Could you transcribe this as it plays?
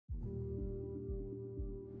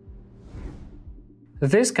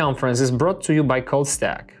This conference is brought to you by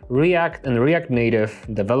CodeStack, React and React Native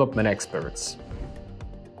development experts.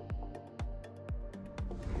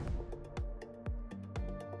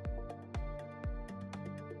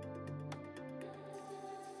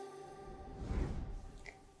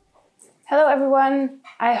 Hello everyone,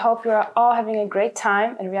 I hope you are all having a great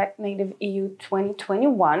time at React Native EU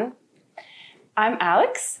 2021. I'm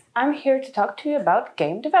Alex. I'm here to talk to you about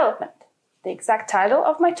game development. The exact title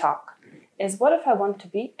of my talk is What If I Want to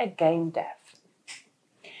Be a Game Dev?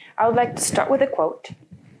 I would like to start with a quote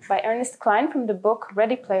by Ernest Cline from the book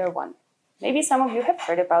Ready Player One. Maybe some of you have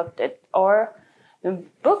heard about it, or the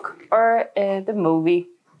book, or the movie.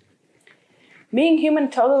 Being human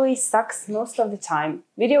totally sucks most of the time.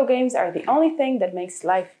 Video games are the only thing that makes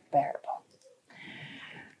life bearable.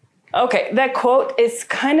 Okay, that quote is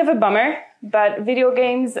kind of a bummer, but video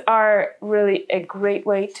games are really a great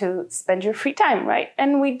way to spend your free time, right?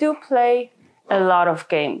 And we do play a lot of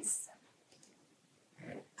games.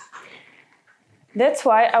 That's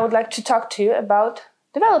why I would like to talk to you about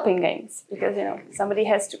developing games, because somebody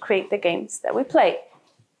has to create the games that we play.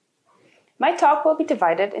 My talk will be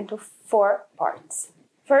divided into 4 parts.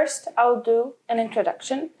 First, I'll do an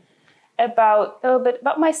introduction about a little bit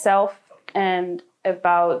about myself and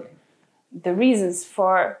about the reasons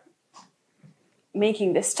for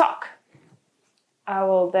making this talk. I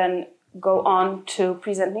will then go on to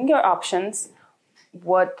presenting your options.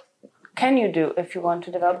 What can you do if you want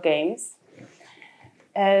to develop games?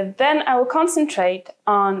 Then I will concentrate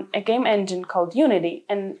on a game engine called Unity.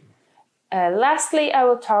 And lastly, I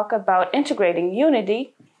will talk about integrating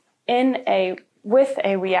Unity with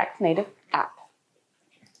a React Native app.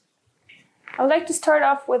 I would like to start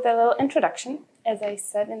off with a little introduction. As I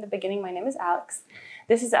said in the beginning, my name is Alex.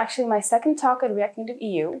 This is actually my second talk at React Native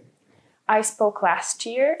EU. I spoke last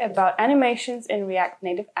year about animations in React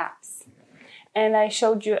Native apps. And I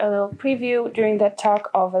showed you a little preview during that talk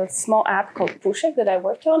of a small app called Pushek that I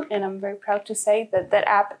worked on. And I'm very proud to say that that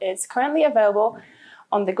app is currently available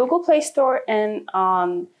on the Google Play Store and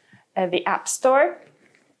on the App Store.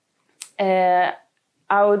 I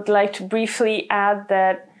would like to briefly add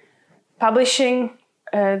that publishing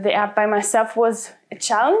the app by myself was a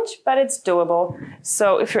challenge, but it's doable.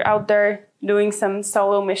 So if you're out there doing some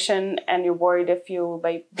solo mission and you're worried if you will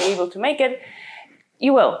be able to make it,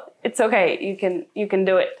 you will. It's okay. You can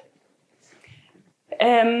do it.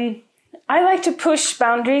 I like to push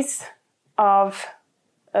boundaries of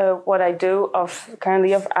what I do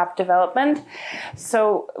currently of app development.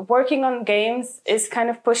 So working on games is kind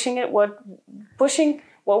of pushing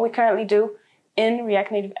what we currently do in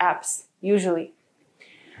React Native apps usually.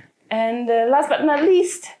 And last but not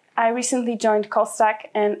least, I recently joined CodeStack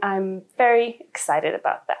and I'm very excited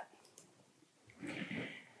about that.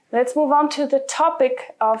 Let's move on to the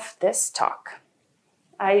topic of this talk.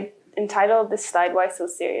 I entitled this slide, Why So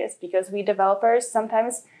Serious? Because we developers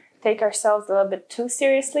sometimes take ourselves a little bit too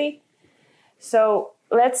seriously. So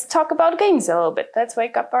let's talk about games a little bit. Let's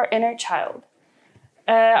wake up our inner child.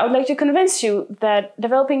 I would like to convince you that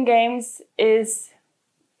developing games is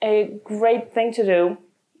a great thing to do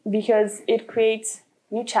because it creates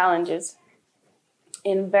new challenges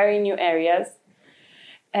in very new areas.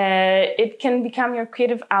 It can become your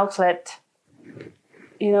creative outlet.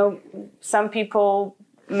 Some people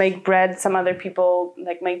make bread, some other people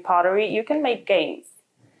make pottery. You can make games.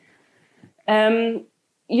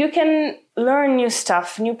 You can learn new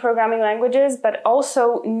stuff, new programming languages, but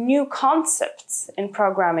also new concepts in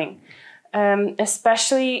programming.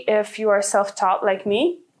 Especially if you are self-taught like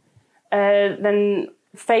me, then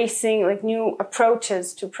facing new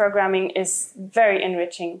approaches to programming is very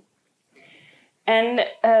enriching. And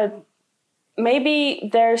maybe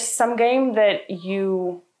there's some game that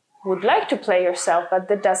you would like to play yourself, but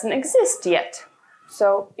that doesn't exist yet.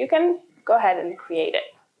 So you can go ahead and create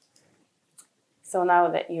it. So now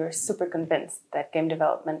that you're super convinced that game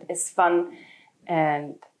development is fun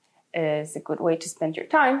and is a good way to spend your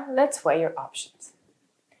time, let's weigh your options.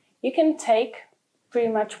 You can take pretty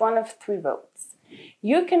much one of 3 roads.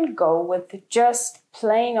 You can go with just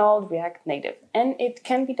plain old React Native, and it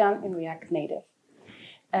can be done in React Native.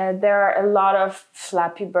 There are a lot of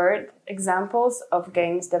Flappy Bird examples of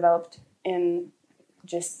games developed in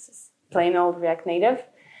just plain old React Native.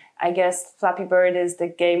 I guess Flappy Bird is the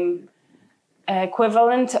game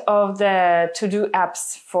equivalent of the to-do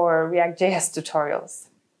apps for React.js tutorials.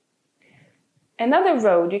 Another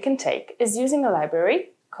road you can take is using a library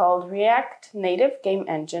called React Native Game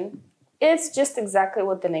Engine. It's just exactly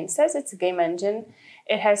what the name says. It's a game engine.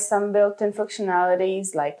 It has some built-in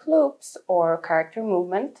functionalities like loops or character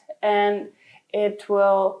movement, and it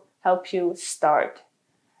will help you start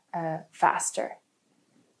faster.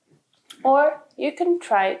 Or you can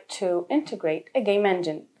try to integrate a game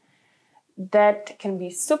engine. That can be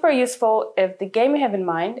super useful if the game you have in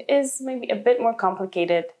mind is maybe a bit more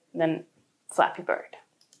complicated than Flappy Bird.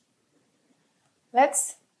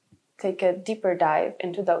 Let's take a deeper dive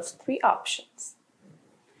into those three options.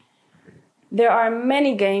 There are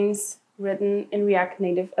many games written in React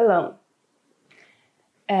Native alone.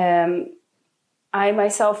 I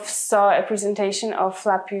myself saw a presentation of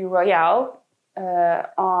Flappy Royale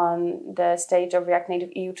on the stage of React Native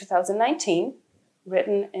EU 2019,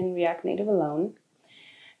 written in React Native alone.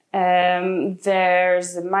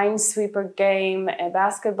 There's a Minesweeper game, a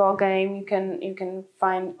basketball game. You can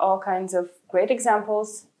find all kinds of great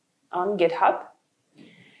examples on GitHub.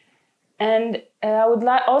 And I would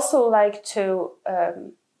also like to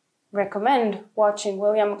recommend watching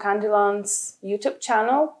William Candilon's YouTube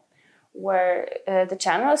channel, where the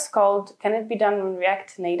channel is called Can It Be Done in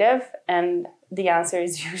React Native? And the answer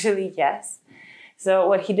is usually yes. So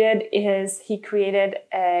what he did is he created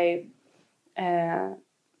a baby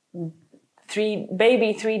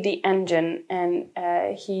 3D engine, and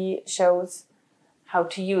he shows how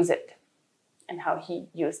to use it and how he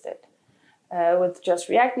used it with just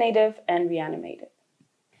React Native and Reanimated.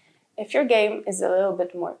 If your game is a little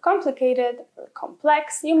bit more complicated or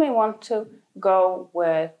complex, you may want to go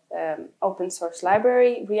with open source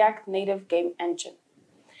library React Native Game Engine.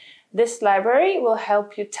 This library will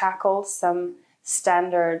help you tackle some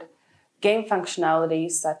standard game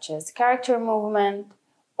functionalities such as character movement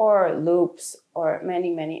or loops or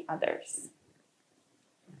many others.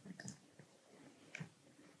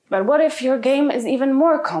 But what if your game is even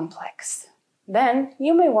more complex? Then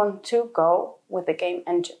you may want to go with a game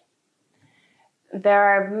engine. There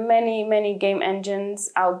are many game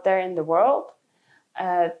engines out there in the world.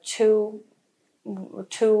 Two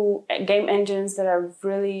game engines that are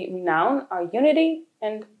really renowned are Unity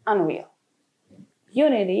and Unreal.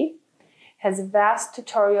 Unity has a vast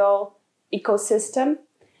tutorial ecosystem,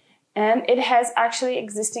 and it has actually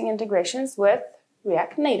existing integrations with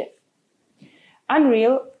React Native.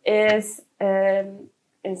 Unreal is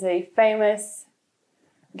a famous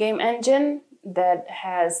game engine that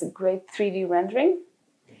has great 3D rendering.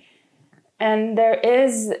 And there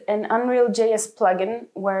is an Unreal.js plugin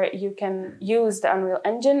where you can use the Unreal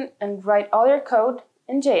Engine and write all your code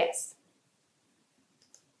in JS.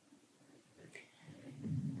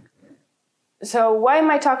 So why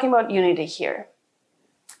am I talking about Unity here?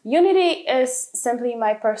 Unity is simply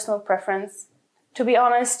my personal preference. To be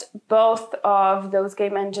honest, both of those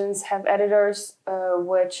game engines have editors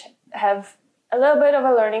which have a little bit of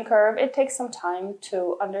a learning curve. It takes some time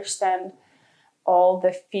to understand all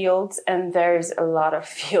the fields, and there's a lot of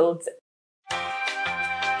fields.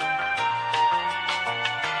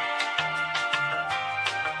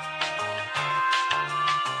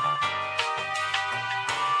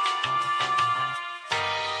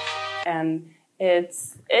 And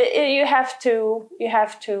you have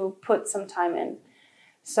to put some time in.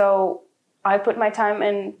 So I put my time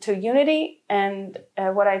into Unity, and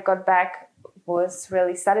what I got back was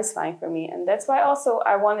really satisfying for me. And that's why also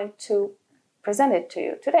I wanted to present it to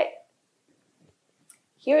you today.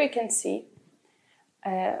 Here you can see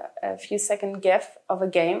a few second GIF of a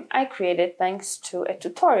game I created thanks to a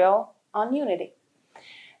tutorial on Unity.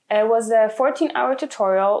 It was a 14-hour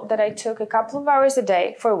tutorial that I took a couple of hours a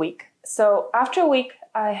day for a week. So after a week,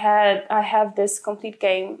 I have this complete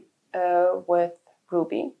game with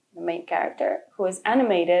Ruby, the main character, who is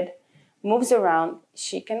animated, moves around.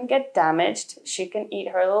 She can get damaged. She can eat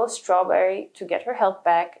her little strawberry to get her health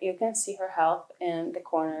back. You can see her health in the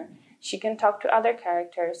corner. She can talk to other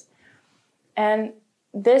characters. And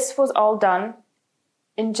this was all done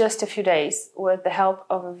in just a few days with the help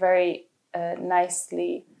of a very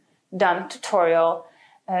nicely done tutorial.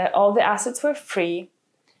 All the assets were free.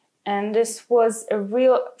 And this was a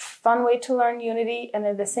real fun way to learn Unity. And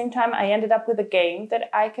at the same time, I ended up with a game that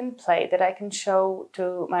I can play, that I can show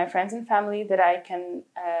to my friends and family, that I can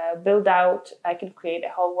build out. I can create a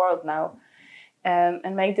whole world now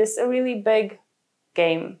and make this a really big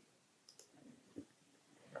game.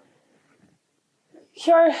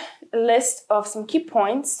 Here are a list of some key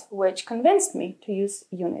points which convinced me to use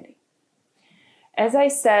Unity. As I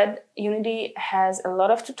said, Unity has a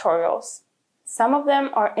lot of tutorials. Some of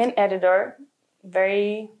them are in editor,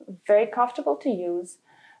 very comfortable to use,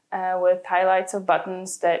 with highlights of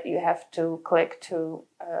buttons that you have to click to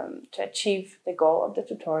achieve the goal of the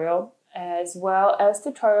tutorial, as well as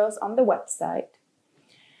tutorials on the website.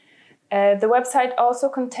 The website also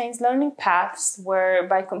contains learning paths where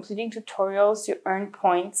by completing tutorials you earn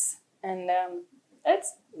points, and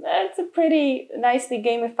it's a pretty nicely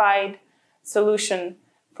gamified solution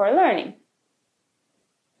for learning.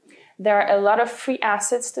 There are a lot of free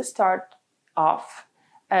assets to start off.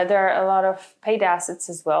 There are a lot of paid assets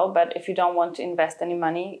as well, but if you don't want to invest any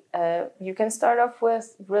money, you can start off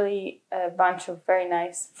with really a bunch of very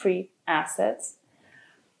nice free assets.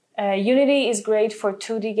 Unity is great for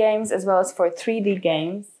 2D games as well as for 3D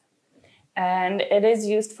games, and it is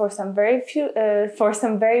used for some very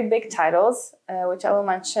big titles, which I will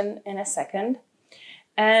mention in a second.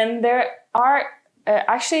 And there are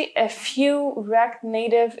actually a few React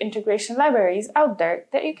Native integration libraries out there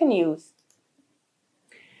that you can use.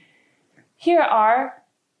 Here are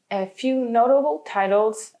a few notable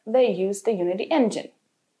titles that use the Unity engine.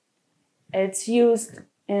 It's used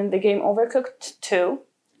in the game Overcooked 2,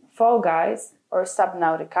 Fall Guys, or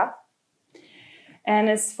Subnautica. And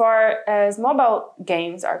as far as mobile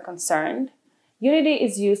games are concerned, Unity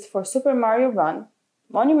is used for Super Mario Run,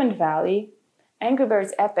 Monument Valley, Angry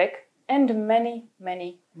Birds Epic, and many,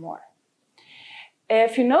 many more.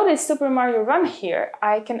 If you notice Super Mario Run here,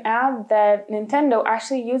 I can add that Nintendo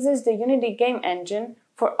actually uses the Unity game engine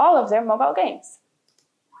for all of their mobile games.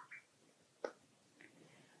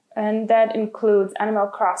 And that includes Animal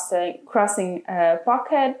Crossing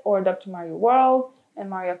Pocket, or Dr. Mario World, and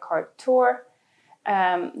Mario Kart Tour.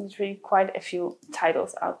 There's really quite a few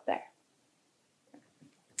titles out there.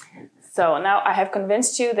 So now I have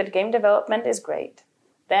convinced you that game development is great.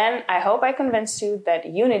 Then I hope I convinced you that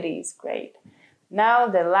Unity is great. Now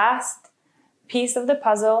the last piece of the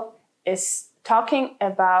puzzle is talking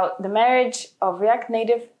about the marriage of React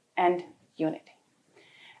Native and Unity.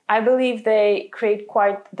 I believe they create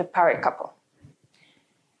quite the power couple.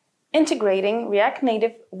 Integrating React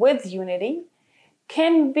Native with Unity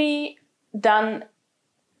can be done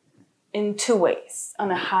in two ways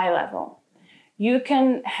on a high level. You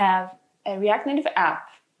can have a React Native app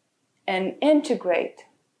and integrate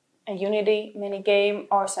a Unity minigame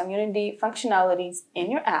or some Unity functionalities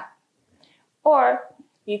in your app. Or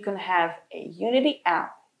you can have a Unity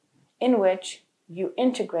app in which you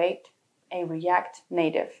integrate a React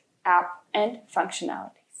Native app and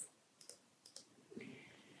functionalities.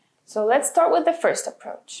 So let's start with the first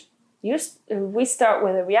approach. We start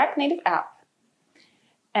with a React Native app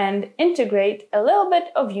and integrate a little bit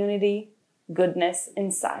of Unity goodness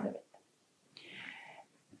inside of it.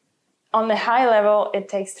 On the high level, it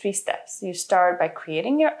takes 3 steps. You start by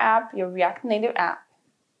creating your app, your React Native app.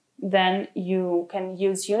 Then you can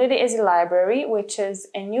use Unity as a library, which is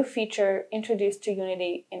a new feature introduced to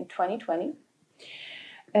Unity in 2020.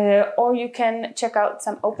 Or you can check out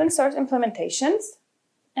some open source implementations,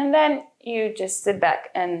 and then you just sit back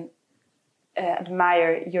and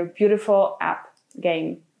admire your beautiful app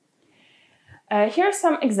game. Here are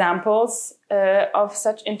some examples of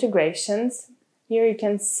such integrations. Here you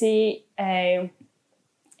can see a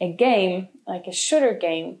game, like a shooter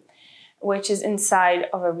game, which is inside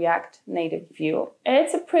of a React Native view.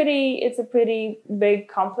 It's a pretty big,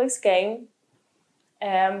 complex game,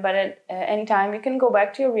 but at any time you can go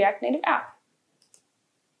back to your React Native app.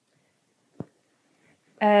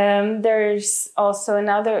 There's also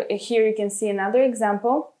here you can see another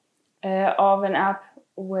example of an app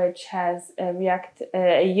which has a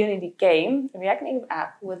Unity game, a React Native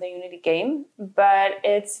app with a Unity game, but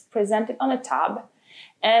it's presented on a tab.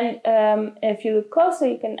 And if you look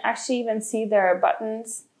closely, you can actually even see there are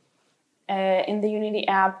buttons in the Unity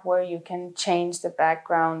app where you can change the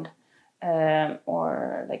background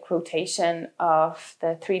or like rotation of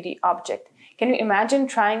the 3D object. Can you imagine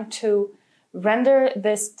trying to render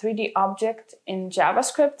this 3D object in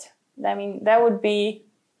JavaScript? I mean, that would be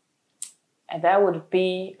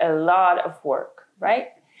a lot of work, right?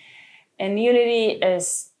 And Unity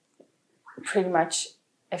is pretty much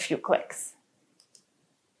a few clicks.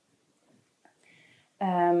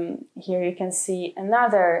 Here you can see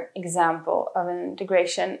another example of an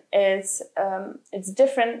integration. It's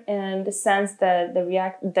different in the sense that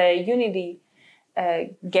the Unity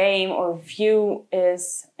game or view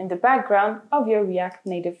is in the background of your React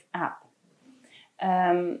Native app.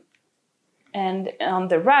 And on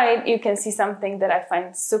the right, you can see something that I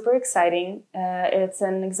find super exciting. It's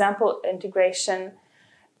an example integration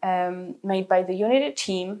made by the Unity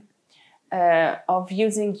team of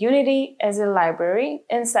using Unity as a library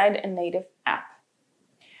inside a native app.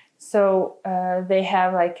 So they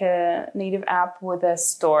have like a native app with a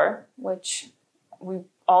store, which we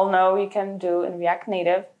all know you can do in React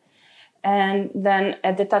Native. And then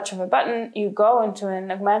at the touch of a button, you go into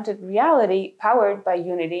an augmented reality powered by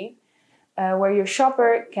Unity, where your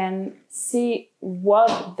shopper can see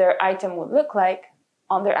what their item would look like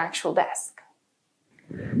on their actual desk.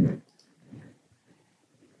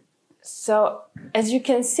 So as you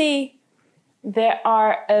can see, There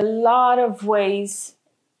are a lot of ways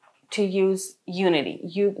to use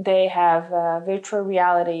Unity. They have virtual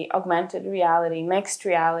reality, augmented reality, mixed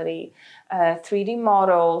reality, 3D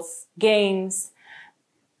models, games.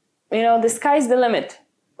 You know, the sky's the limit.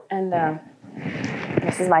 And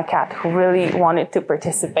this is my cat who really wanted to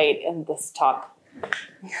participate in this talk.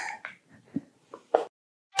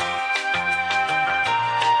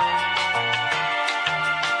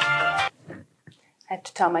 I had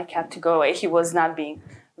to tell my cat to go away. He was not being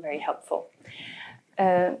very helpful.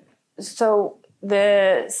 So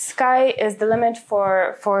the sky is the limit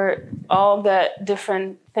for all the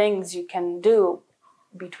different things you can do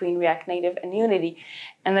between React Native and Unity.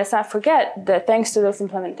 And let's not forget that thanks to those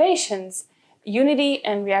implementations, Unity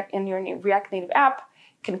and your React Native app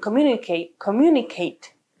can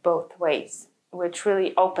communicate both ways, which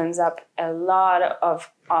really opens up a lot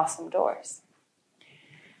of awesome doors.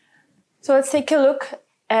 So let's take a look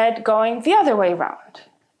at going the other way around,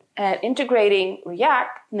 at integrating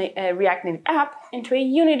React Native app into a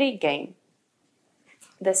Unity game.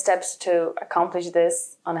 The steps to accomplish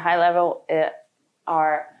this on a high level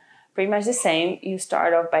are pretty much the same. You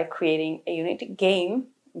start off by creating a Unity game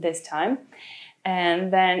this time,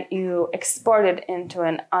 and then you export it into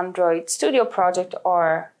an Android Studio project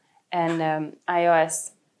or an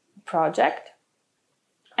iOS project.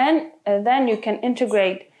 And then you can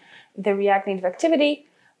integrate the React Native activity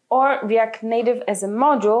or React Native as a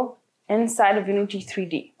module inside of Unity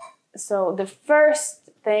 3D. So the first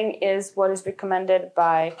thing is what is recommended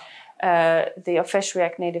by the official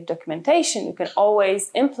React Native documentation. You can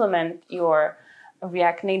always implement your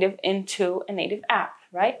React Native into a native app,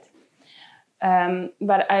 right?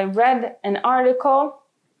 But I read an article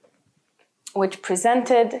which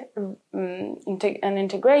presented an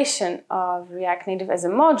integration of React Native as a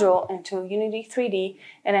module into Unity 3D,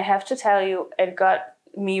 and I have to tell you, it got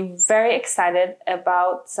me very excited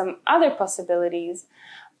about some other possibilities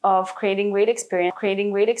of creating great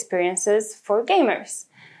experiences for gamers.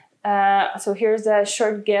 So here's a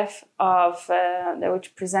short GIF of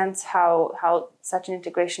which presents how such an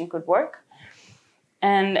integration could work.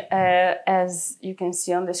 And as you can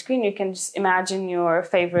see on the screen, you can just imagine your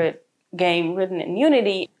favorite game written in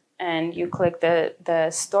Unity, and you click the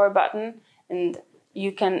store button, and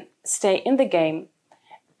you can stay in the game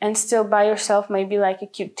and still buy yourself maybe like a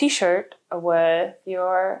cute t-shirt with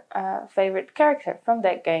your favorite character from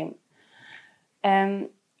that game. And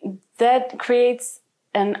that creates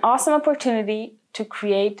an awesome opportunity to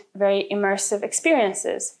create very immersive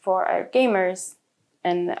experiences for our gamers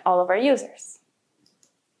and all of our users.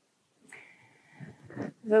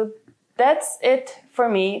 So that's it for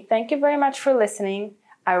me. Thank you very much for listening.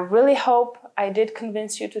 I really hope I did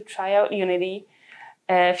convince you to try out Unity.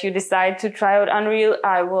 If you decide to try out Unreal,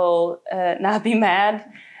 I will not be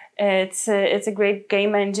mad. It's a great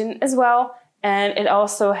game engine as well, and it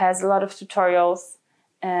also has a lot of tutorials.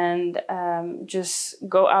 And just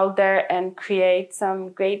go out there and create some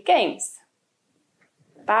great games.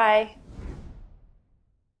 Bye.